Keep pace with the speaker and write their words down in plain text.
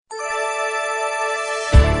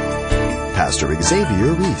Pastor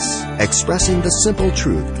Xavier Reese, expressing the simple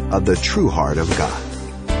truth of the true heart of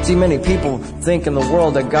God. See, many people think in the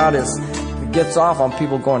world that God gets off on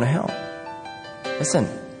people going to hell. Listen,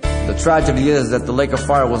 the tragedy is that the lake of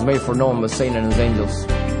fire was made for no one but Satan and his angels.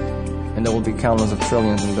 And there will be countless of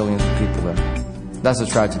trillions and billions of people there. That's a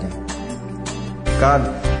tragedy. God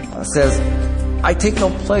says, I take no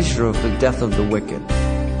pleasure of the death of the wicked.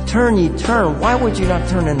 Turn ye, turn. Why would you not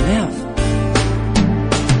turn and live?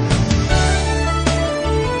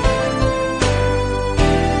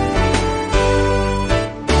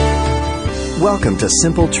 Welcome to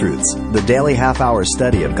Simple Truths, the daily half-hour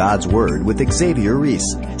study of God's Word with Xavier Reese,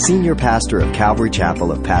 Senior Pastor of Calvary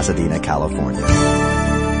Chapel of Pasadena, California.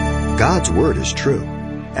 God's Word is true,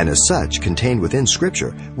 and as such, contained within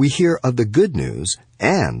Scripture, we hear of the good news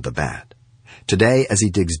and the bad. Today, as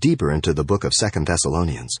he digs deeper into the book of 2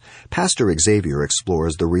 Thessalonians, Pastor Xavier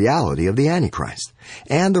explores the reality of the Antichrist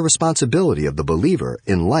and the responsibility of the believer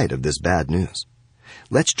in light of this bad news.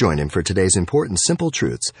 Let's join him for today's important simple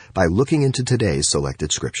truths by looking into today's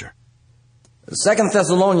selected scripture. 2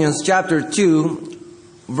 Thessalonians chapter 2,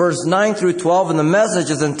 verse 9 through 12, and the message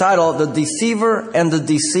is entitled, The Deceiver and the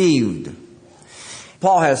Deceived.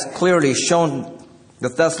 Paul has clearly shown the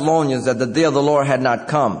Thessalonians that the day of the Lord had not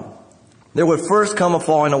come. There would first come a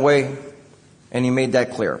falling away, and he made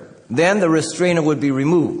that clear. Then the restrainer would be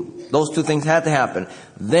removed. Those two things had to happen.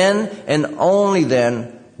 Then and only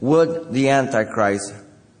then would the Antichrist,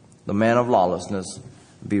 the man of lawlessness,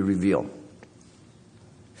 be revealed.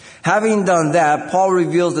 Having done that, Paul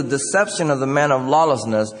reveals the deception of the man of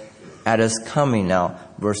lawlessness at his coming now,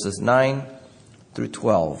 verses 9 through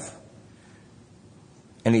 12.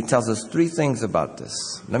 And he tells us three things about this.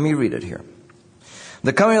 Let me read it here.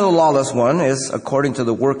 The coming of the lawless one is according to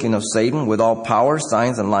the working of Satan, with all power,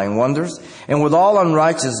 signs, and lying wonders, and with all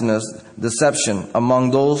unrighteousness, deception among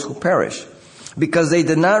those who perish, because they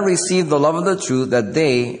did not receive the love of the truth, that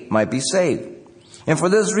they might be saved. And for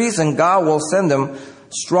this reason, God will send them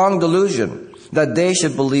strong delusion, that they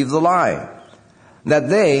should believe the lie, that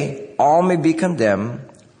they all may be condemned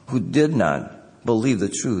who did not believe the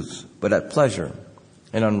truth, but had pleasure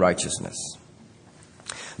in unrighteousness.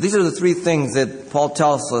 These are the three things that Paul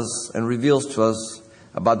tells us and reveals to us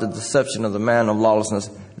about the deception of the man of lawlessness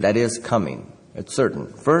that is coming. It's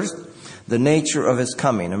certain. First, the nature of his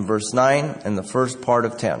coming in verse 9 and the first part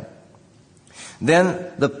of 10.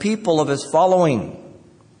 Then the people of his following,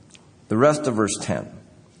 the rest of verse 10.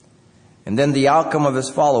 And then the outcome of his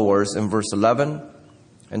followers in verse 11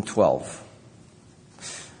 and 12.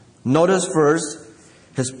 Notice first,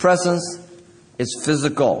 his presence is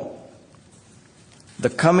physical. The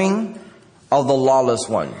coming of the lawless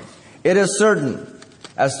one. It is certain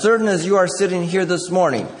as you are sitting here this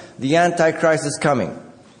morning, the Antichrist is coming.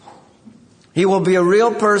 He will be a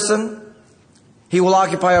real person. He will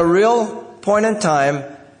occupy a real point in time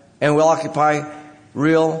and will occupy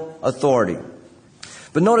real authority.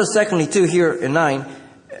 But notice secondly, too, here in 9,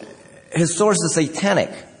 his source is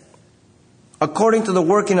satanic. According to the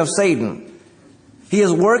working of Satan, he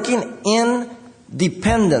is working in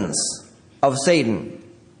dependence of Satan.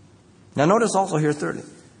 Now notice also here thirdly,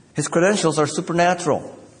 his credentials are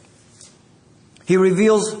supernatural. He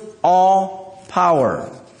reveals all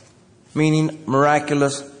power, meaning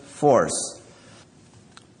miraculous force.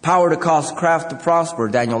 Power to cause craft to prosper,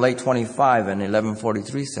 Daniel 8:25 and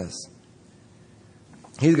 11:43 says.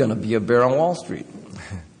 He's going to be a bear on Wall Street.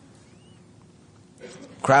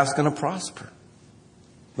 Craft's going to prosper.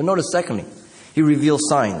 But notice secondly, he reveals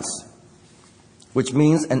signs, which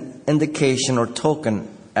means an indication or token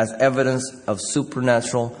as evidence of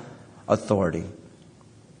supernatural authority.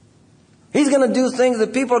 He's going to do things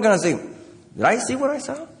that people are going to say, did I see what I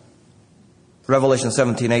saw? Revelation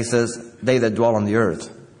 17:8 says, they that dwell on the earth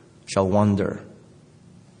shall wonder.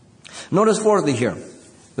 Notice fourthly here,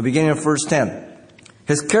 the beginning of verse 10.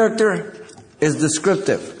 His character is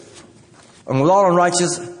descriptive, and with all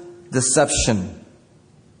unrighteous deception.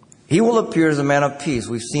 He will appear as a man of peace.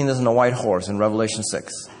 We've seen this in a white horse in Revelation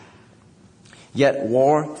 6. Yet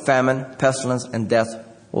war, famine, pestilence, and death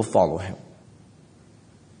will follow him.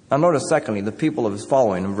 Now notice secondly, the people of his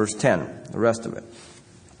following in verse 10, the rest of it.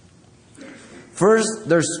 First,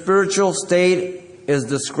 their spiritual state is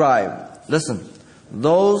described. Listen,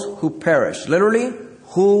 those who perish. Literally,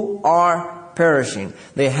 who are perishing.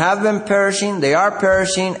 They have been perishing, they are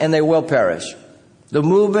perishing, and they will perish. The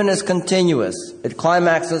movement is continuous. It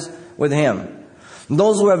climaxes with him.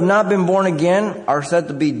 Those who have not been born again are said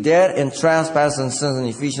to be dead in trespasses and sins in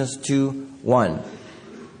Ephesians 2:1.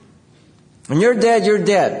 When you're dead, you're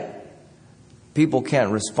dead. People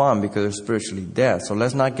can't respond because they're spiritually dead. So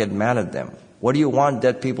let's not get mad at them. What do you want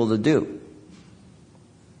dead people to do?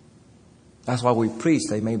 That's why we preach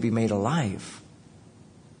they may be made alive.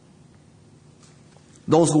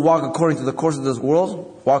 Those who walk according to the course of this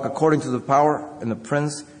world walk according to the power and the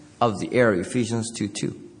prince of the air, Ephesians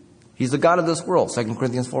 2:2. He's the God of this world, 2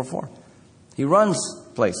 Corinthians 4:4. He runs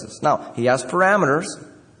places. Now, he has parameters.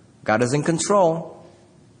 God is in control,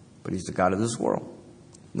 but he's the God of this world.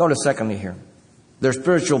 Notice secondly here, their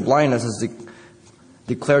spiritual blindness is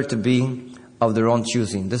declared to be of their own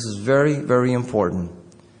choosing. This is very, very important.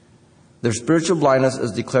 Their spiritual blindness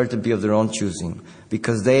is declared to be of their own choosing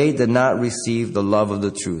because they did not receive the love of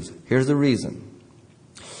the truth. Here's the reason.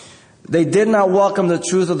 They did not welcome the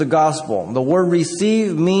truth of the gospel. The word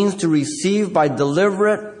receive means to receive by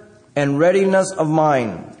deliberate and readiness of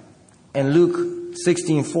mind. In Luke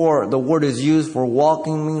 16:4, the word is used for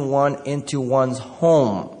welcoming one into one's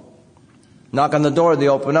home. Knock on the door, they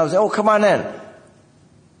open up and say, "Oh, come on in."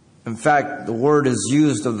 In fact, the word is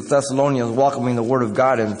used of the Thessalonians welcoming the word of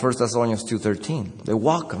God in 1 Thessalonians 2:13. They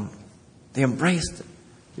welcomed. They embraced it.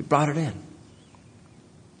 They brought it in.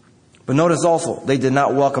 But notice also, they did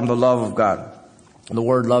not welcome the love of God. The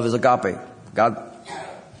word love is agape. God,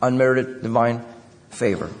 unmerited divine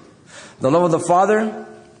favor. The love of the Father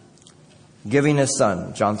giving His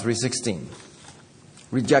Son, John 3:16.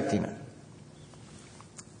 Rejecting it.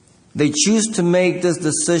 They choose to make this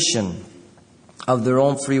decision of their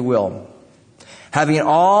own free will, having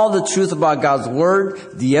all the truth about God's Word,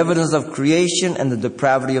 the evidence of creation, and the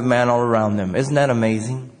depravity of man all around them. Isn't that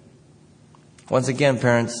amazing? Once again,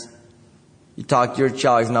 parents, you talk to your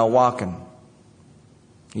child, he's not walking.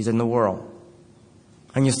 He's in the world.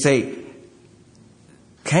 And you say,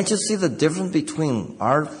 can't you see the difference between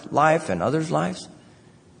our life and others' lives?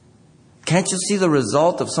 Can't you see the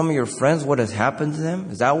result of some of your friends, what has happened to them?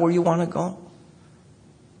 Is that where you want to go?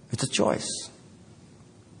 It's a choice.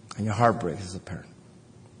 And your heart breaks as a parent.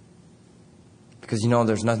 Because you know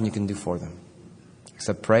there's nothing you can do for them.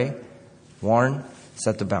 Except pray, warn,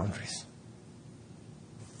 set the boundaries.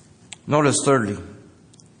 Notice thirdly,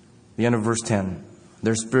 the end of verse 10.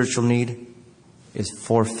 Their spiritual need is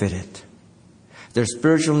forfeited. Their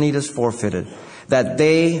spiritual need is forfeited. That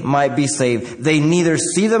they might be saved. They neither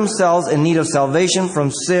see themselves in need of salvation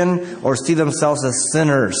from sin or see themselves as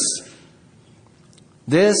sinners.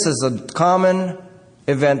 This is a common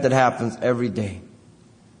event that happens every day.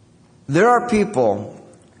 There are people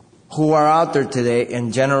who are out there today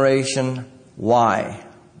in Generation Y.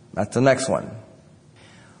 That's the next one.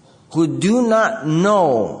 Who do not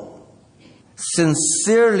know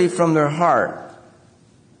sincerely from their heart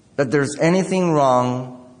that there's anything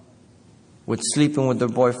wrong with sleeping with their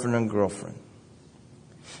boyfriend and girlfriend.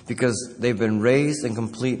 Because they've been raised in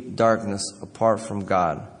complete darkness apart from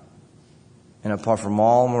God and apart from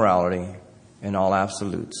all morality and all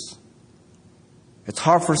absolutes. It's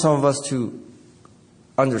hard for some of us to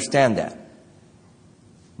understand that,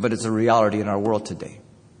 but it's a reality in our world today.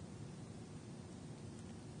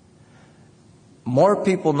 More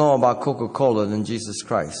people know about Coca-Cola than Jesus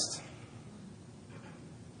Christ.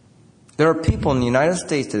 There are people in the United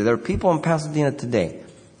States today, there are people in Pasadena today,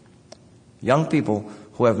 young people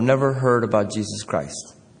who have never heard about Jesus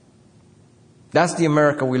Christ. That's the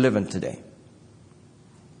America we live in today.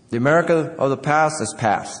 The America of the past is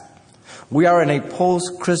past. We are in a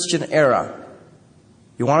post-Christian era.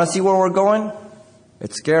 You want to see where we're going?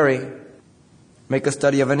 It's scary. Make a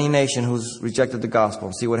study of any nation who's rejected the gospel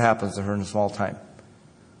and see what happens to her in a small time.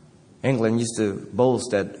 England used to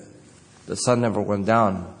boast that the sun never went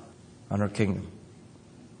down on her kingdom.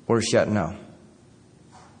 Where's she at now?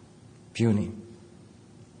 Puny.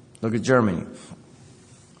 Look at Germany.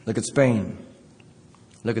 Look at Spain.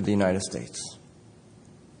 Look at the United States.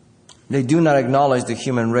 They do not acknowledge the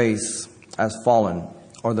human race as fallen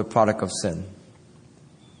or the product of sin.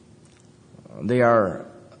 They are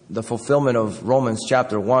the fulfillment of Romans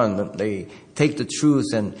chapter 1. They take the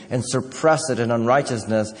truth and suppress it in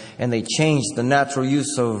unrighteousness, and they change the natural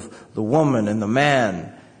use of the woman and the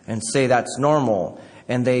man and say that's normal.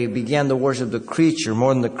 And they began to worship the creature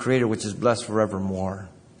more than the Creator, which is blessed forevermore.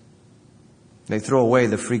 They throw away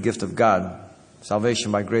the free gift of God,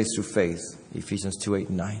 salvation by grace through faith, Ephesians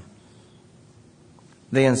 2:8-9.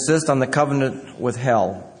 They insist on the covenant with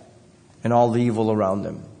hell and all the evil around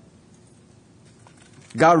them.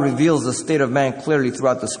 God reveals the state of man clearly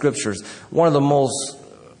throughout the Scriptures. One of the most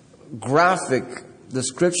graphic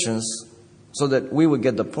descriptions, so that we would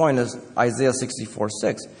get the point, is Isaiah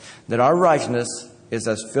 64:6, that our righteousness is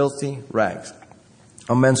as filthy rags,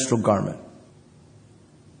 a menstrual garment.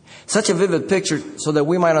 Such a vivid picture so that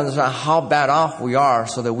we might understand how bad off we are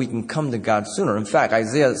so that we can come to God sooner. In fact,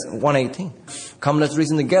 Isaiah 1:18, come, let's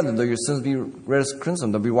reason together, though your sins be red as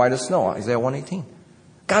crimson, they'll be white as snow. Isaiah 1:18.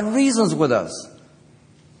 God reasons with us.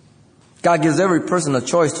 God gives every person a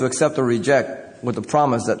choice to accept or reject, with the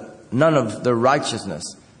promise that none of their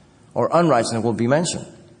righteousness or unrighteousness will be mentioned.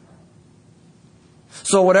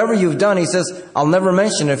 So whatever you've done, he says, I'll never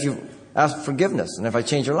mention if you ask forgiveness and if I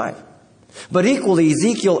change your life. But equally,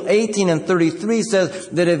 Ezekiel 18 and 33 says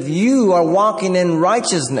that if you are walking in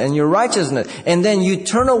righteousness, in your righteousness, and then you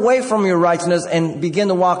turn away from your righteousness and begin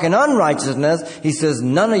to walk in unrighteousness, he says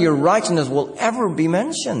none of your righteousness will ever be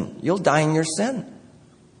mentioned. You'll die in your sin.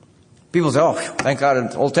 People say, oh, thank God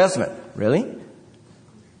it's Old Testament. Really?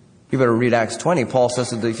 You better read Acts 20. Paul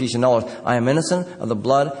says to the Ephesian elders, I am innocent of the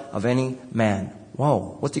blood of any man.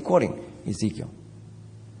 Whoa, what's he quoting? Ezekiel.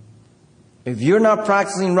 If you're not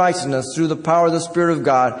practicing righteousness through the power of the Spirit of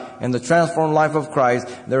God and the transformed life of Christ,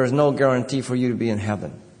 there is no guarantee for you to be in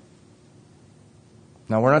heaven.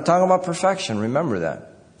 Now, we're not talking about perfection. Remember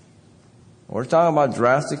that. We're talking about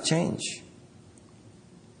drastic change.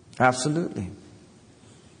 Absolutely.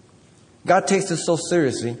 God takes this so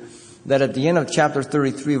seriously that at the end of chapter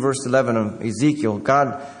 33, verse 11 of Ezekiel,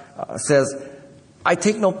 God says, I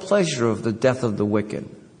take no pleasure of the death of the wicked.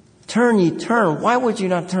 Turn ye, turn. Why would you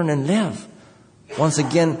not turn and live? Once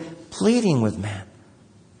again, pleading with man.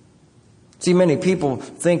 See, many people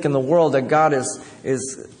think in the world that God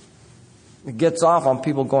gets off on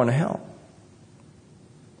people going to hell.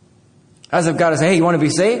 As if God is saying, hey, you want to be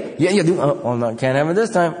saved? Yeah, you do. Oh, no, can't have it this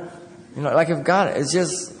time. You know, like if God is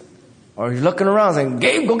just, or you're looking around saying,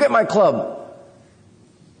 Gabe, go get my club.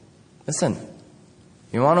 Listen,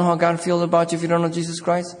 you want to know how God feels about you if you don't know Jesus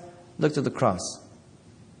Christ? Look to the cross.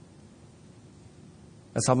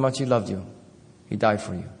 That's how much He loved you. He died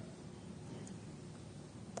for you.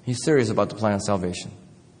 He's serious about the plan of salvation.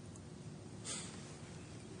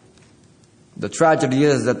 The tragedy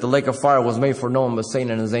is that the lake of fire was made for no one but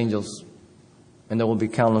Satan and his angels. And there will be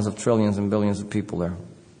countless of trillions and billions of people there.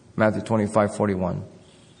 Matthew 25:41.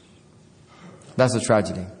 That's a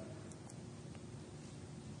tragedy.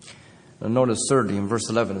 Now notice thirdly in verse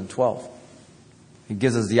 11 and 12. He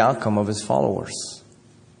gives us the outcome of His followers.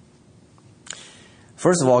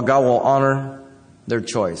 First of all, God will honor their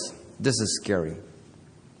choice. This is scary.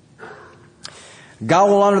 God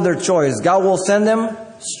will honor their choice. God will send them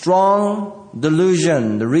strong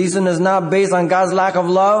delusion. The reason is not based on God's lack of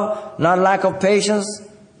love, not lack of patience.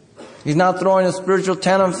 He's not throwing a spiritual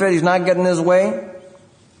tantrum fit. He's not getting His way.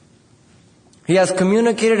 He has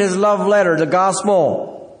communicated His love letter, the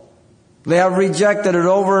gospel. They have rejected it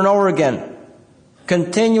over and over again,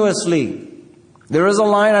 continuously. There is a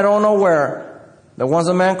line, I don't know where, that once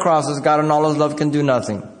a man crosses, God in all His love can do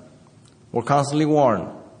nothing. We're constantly warned.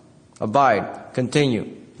 Abide.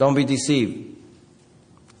 Continue. Don't be deceived.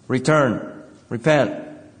 Return. Repent.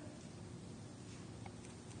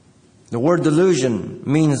 The word delusion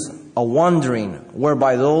means a wandering,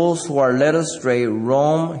 whereby those who are led astray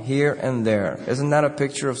roam here and there. Isn't that a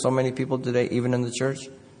picture of so many people today, even in the church?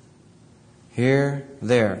 Here,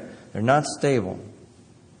 there. They're not stable.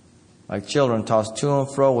 Like children tossed to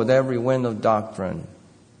and fro with every wind of doctrine.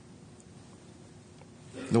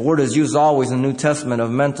 The word is used always in the New Testament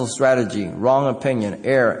of mental strategy, wrong opinion,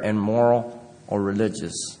 error, and moral or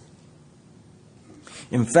religious.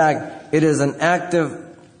 In fact, it is an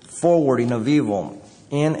active forwarding of evil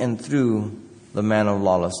in and through the man of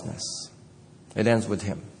lawlessness. It ends with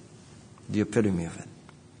him, the epitome of it.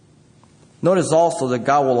 Notice also that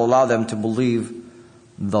God will allow them to believe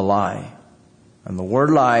the lie. And the word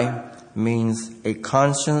lie means a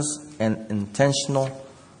conscious and intentional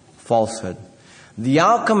falsehood. The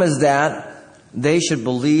outcome is that they should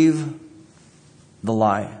believe the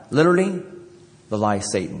lie. Literally, the lie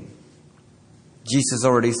Satan. Jesus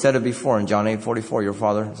already said it before in John 8:44. Your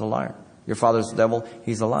father is a liar. Your father is the devil.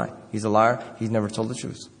 He's a lie. He's a liar. He's never told the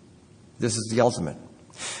truth. This is the ultimate.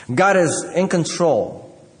 God is in control.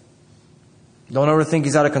 Don't ever think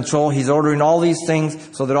He's out of control. He's ordering all these things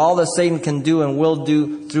so that all that Satan can do and will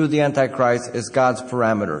do through the Antichrist is God's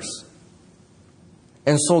parameters.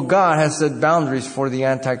 And so God has set boundaries for the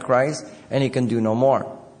Antichrist, and he can do no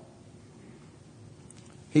more.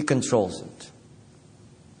 He controls it.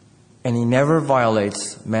 And he never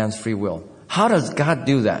violates man's free will. How does God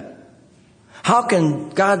do that? How can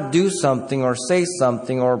God do something or say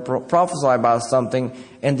something or prophesy about something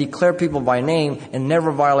and declare people by name and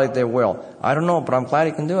never violate their will? I don't know, but I'm glad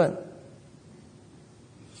He can do it.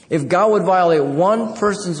 If God would violate one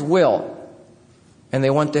person's will and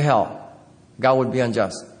they went to hell, God would be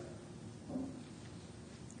unjust.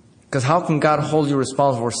 Because how can God hold you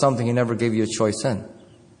responsible for something He never gave you a choice in?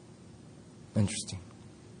 Interesting.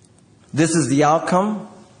 This is the outcome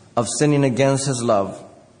of sinning against His love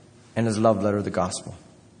and His love letter, the gospel.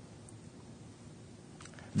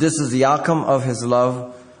 This is the outcome of His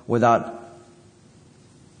love without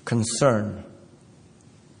concern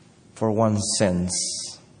for one's sins.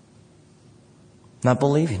 Not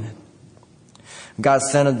believing it. God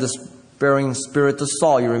sent a despairing spirit to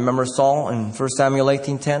Saul. You remember Saul in 1 Samuel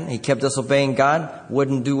 18:10? He kept disobeying God,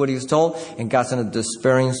 wouldn't do what he was told, and God sent a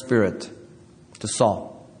despairing spirit to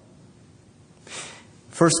Saul.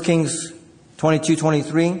 1 Kings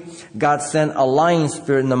 22:23, God sent a lying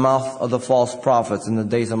spirit in the mouth of the false prophets in the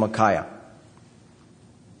days of Micaiah.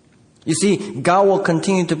 You see, God will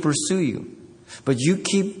continue to pursue you, but you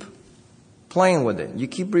keep playing with it, you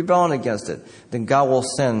keep rebelling against it, then God will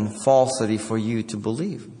send falsity for you to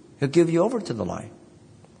believe. He'll give you over to the lie.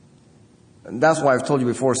 And that's why I've told you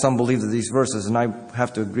before, some believe that these verses, and I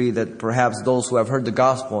have to agree that perhaps those who have heard the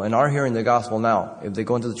gospel and are hearing the gospel now, if they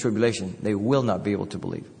go into the tribulation, they will not be able to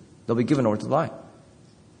believe. They'll be given over to the lie.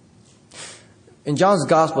 In John's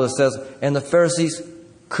gospel it says, and the Pharisees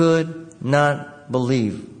could not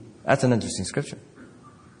believe. That's an interesting scripture.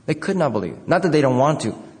 They could not believe. Not that they don't want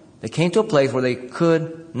to. They came to a place where they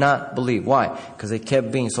could not believe. Why? Because they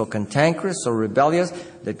kept being so cantankerous, so rebellious,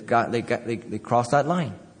 that they crossed that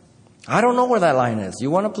line. I don't know where that line is.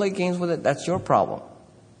 You want to play games with it? That's your problem.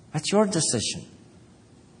 That's your decision.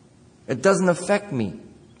 It doesn't affect me.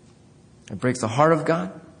 It breaks the heart of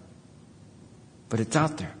God, but it's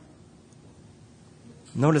out there.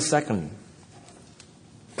 Notice secondly,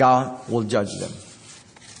 God will judge them.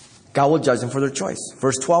 God will judge them for their choice.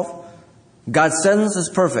 Verse 12, God's sentence is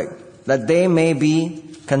perfect, that they may be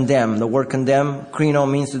condemned. The word condemn, krino,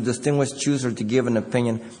 means to distinguish, choose, or to give an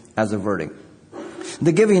opinion as a verdict.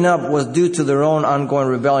 The giving up was due to their own ongoing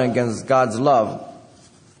rebellion against God's love.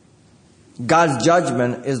 God's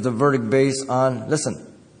judgment is the verdict based on, listen,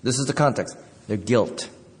 this is the context, their guilt.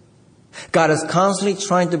 God is constantly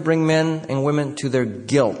trying to bring men and women to their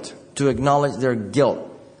guilt, to acknowledge their guilt.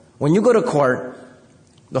 When you go to court,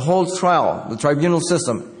 the whole trial, the tribunal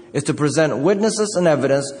system, is to present witnesses and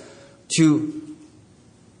evidence to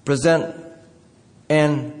present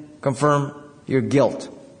and confirm your guilt.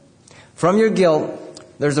 From your guilt,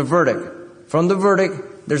 there's a verdict. From the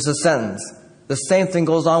verdict, there's a sentence. The same thing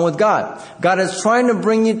goes on with God. God is trying to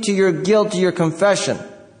bring you to your guilt, to your confession,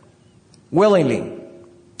 willingly.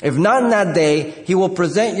 If not in that day, He will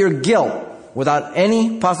present your guilt without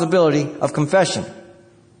any possibility of confession.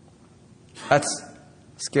 That's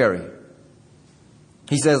scary.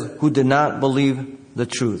 He says, who did not believe the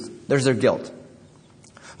truth. There's their guilt.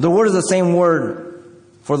 The word is the same word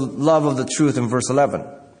for love of the truth in verse 11.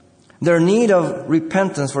 Their need of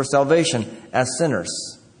repentance for salvation as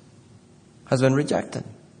sinners has been rejected.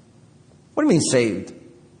 What do you mean saved?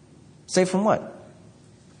 Saved from what?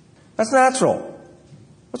 That's natural.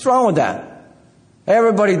 What's wrong with that?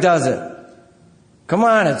 Everybody does it. Come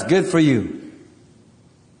on, it's good for you.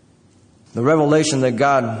 The revelation that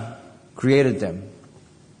God created them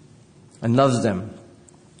and loves them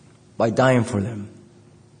by dying for them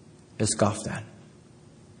is scoffed at,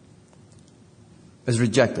 is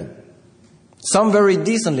rejected. Some very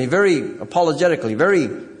decently, very apologetically, very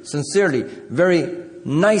sincerely, very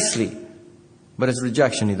nicely, but it's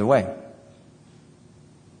rejection either way.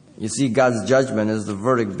 You see, God's judgment is the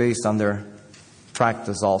verdict based on their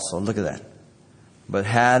practice also. Look at that. But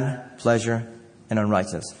had pleasure in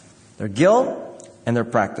unrighteousness. Their guilt and their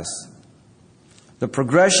practice. The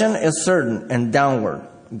progression is certain and downward.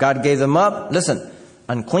 God gave them up. Listen,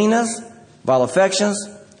 uncleanness, vile affections,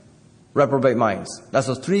 reprobate minds. That's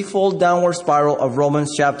a threefold downward spiral of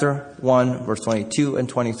Romans chapter 1, verse 22 and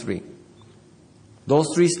 23. Those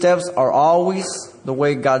three steps are always the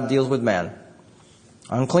way God deals with man.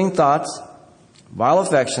 Unclean thoughts, vile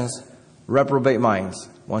affections, reprobate minds.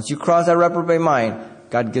 Once you cross that reprobate mind,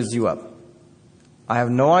 God gives you up. I have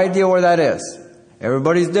no idea where that is.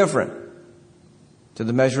 Everybody's different to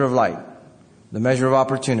the measure of light, the measure of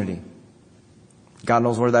opportunity. God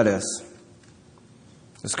knows where that is.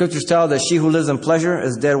 The scriptures tell that she who lives in pleasure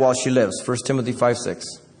is dead while she lives. 1 Timothy 5:6.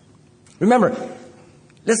 Remember,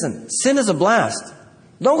 listen, sin is a blast.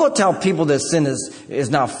 Don't go tell people that sin is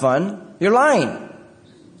not fun. You're lying.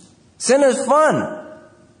 Sin is fun.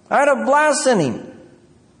 I had a blast sinning.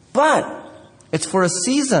 But it's for a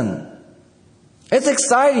season. It's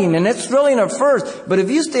exciting and it's thrilling at first. But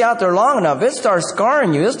if you stay out there long enough, it starts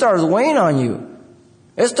scarring you. It starts weighing on you.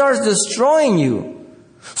 It starts destroying you.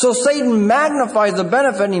 So Satan magnifies the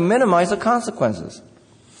benefit and he minimizes the consequences.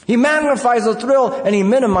 He magnifies the thrill and he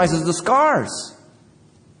minimizes the scars.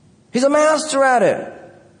 He's a master at it.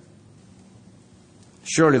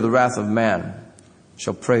 Surely the wrath of man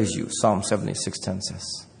shall praise you, Psalm 76:10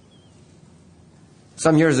 says.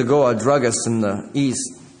 Some years ago, a druggist in the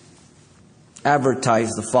East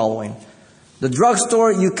advertised the following: the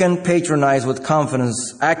drugstore you can patronize with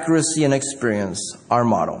confidence, accuracy, and experience, our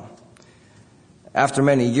motto. After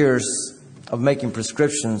many years of making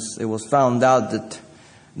prescriptions, it was found out that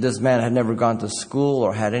this man had never gone to school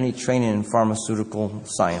or had any training in pharmaceutical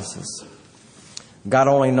sciences. God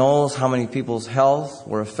only knows how many people's health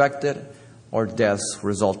were affected or deaths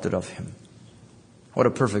resulted of him. What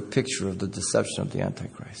a perfect picture of the deception of the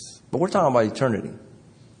Antichrist. But we're talking about eternity.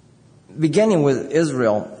 Beginning with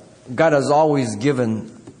Israel, God has always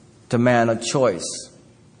given to man a choice.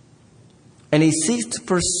 And he seeks to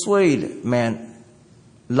persuade man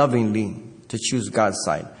lovingly to choose God's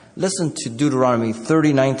side. Listen to Deuteronomy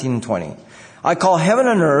 30:19 and 20. I call heaven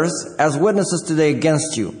and earth as witnesses today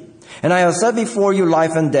against you. And I have set before you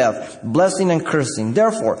life and death, blessing and cursing.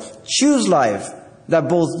 Therefore, choose life, that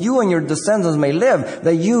both you and your descendants may live,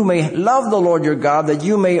 that you may love the Lord your God, that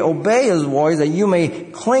you may obey his voice, that you may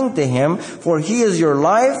cling to him, for he is your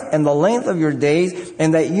life and the length of your days,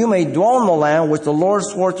 and that you may dwell in the land which the Lord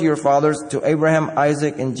swore to your fathers, to Abraham,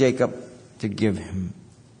 Isaac, and Jacob, to give him.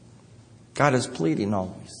 God is pleading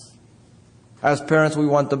always. As parents, we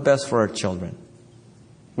want the best for our children.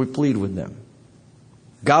 We plead with them.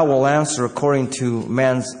 God will answer according to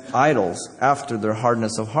man's idols after their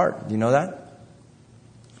hardness of heart. Do you know that?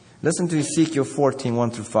 Listen to Ezekiel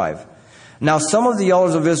 14:1-5. Now some of the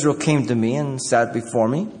elders of Israel came to me and sat before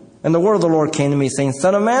me. And the word of the Lord came to me, saying,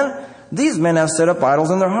 Son of man, these men have set up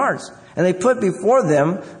idols in their hearts. And they put before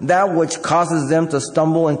them that which causes them to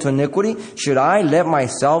stumble into iniquity. Should I let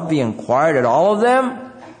myself be inquired at all of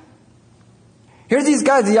them? Here's these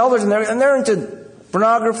guys, the elders, and they're into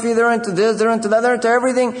pornography, they're into this, they're into that, they're into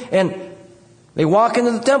everything. And they walk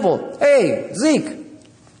into the temple. Hey, Zeke,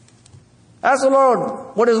 ask the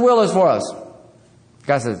Lord what his will is for us.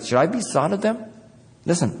 God says, should I be sought of them?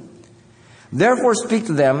 Listen. Therefore speak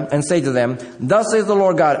to them and say to them, Thus says the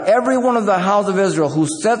Lord God, every one of the house of Israel who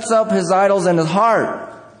sets up his idols in his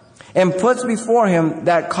heart and puts before him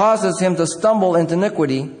that causes him to stumble into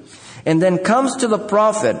iniquity, and then comes to the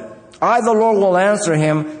prophet, I, the Lord, will answer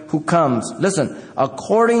him who comes. Listen,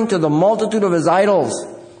 according to the multitude of his idols,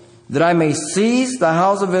 that I may seize the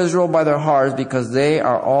house of Israel by their hearts, because they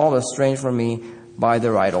are all estranged from me by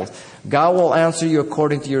their idols. God will answer you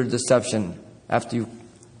according to your deception after you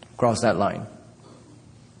cross that line.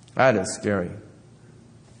 That is scary.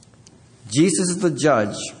 Jesus is the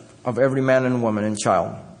judge of every man and woman and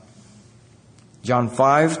child. John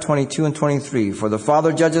 5:22 and 23. For the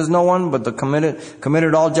Father judges no one, but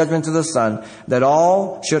committed all judgment to the Son, that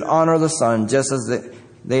all should honor the Son, just as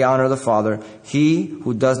they honor the Father. He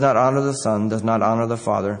who does not honor the Son does not honor the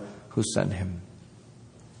Father who sent him.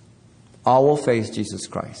 All will face Jesus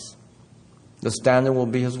Christ. The standard will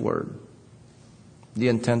be his word, the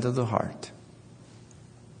intent of the heart,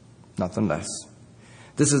 nothing less.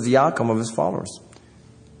 This is the outcome of his followers: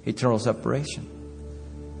 eternal separation.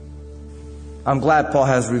 I'm glad Paul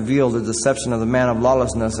has revealed the deception of the man of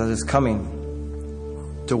lawlessness that is coming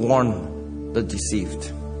to warn the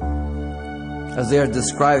deceived. As they are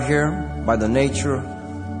described here by the nature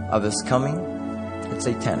of his coming, it's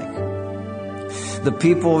satanic. The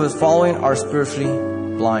people of his following are spiritually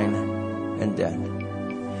blind and dead.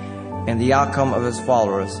 And the outcome of his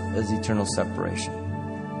followers is eternal separation.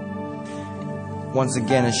 Once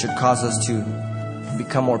again, it should cause us to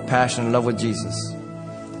become more passionate in love with Jesus,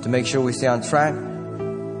 to make sure we stay on track,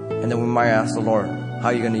 and then we might ask the Lord, how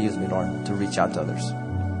are you going to use me, Lord, to reach out to others?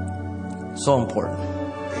 So important.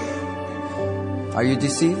 Are you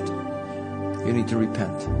deceived? You need to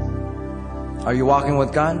repent. Are you walking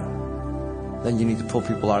with God? Then you need to pull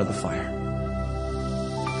people out of the fire.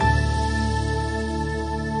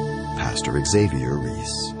 Pastor Xavier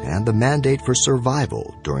Reese and the mandate for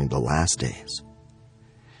survival during the last days.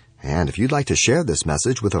 And if you'd like to share this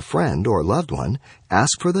message with a friend or loved one,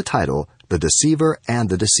 ask for the title, The Deceiver and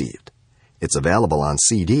the Deceived. It's available on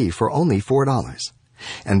CD for only $4.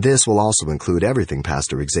 And this will also include everything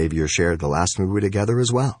Pastor Xavier shared the last time we were together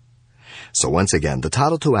as well. So once again, the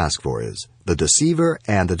title to ask for is The Deceiver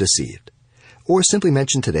and the Deceived. Or simply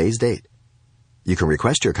mention today's date. You can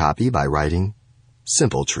request your copy by writing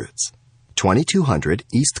Simple Truths, 2200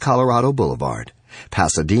 East Colorado Boulevard,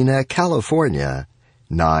 Pasadena, California,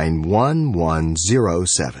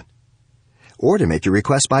 91107. Or to make your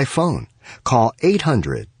request by phone, call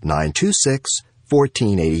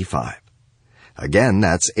 800-926-1485. Again,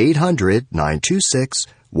 that's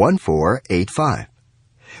 800-926-1485.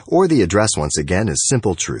 Or the address once again is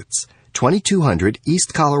Simple Truths, 2200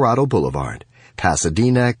 East Colorado Boulevard,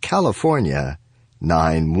 Pasadena, California,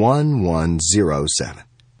 91107.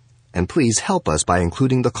 And please help us by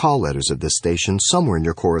including the call letters of this station somewhere in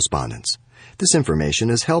your correspondence. This information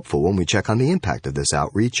is helpful when we check on the impact of this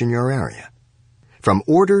outreach in your area. From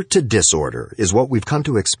order to disorder is what we've come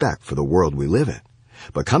to expect for the world we live in.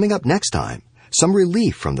 But coming up next time, some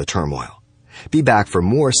relief from the turmoil. Be back for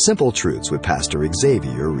more Simple Truths with Pastor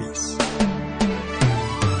Xavier Reese.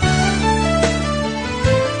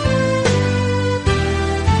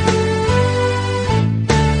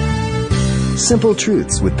 Simple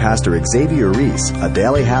Truths with Pastor Xavier Reese, a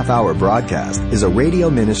daily half-hour broadcast, is a radio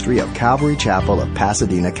ministry of Calvary Chapel of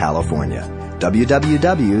Pasadena, California.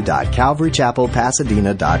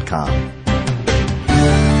 www.calvarychapelpasadena.com.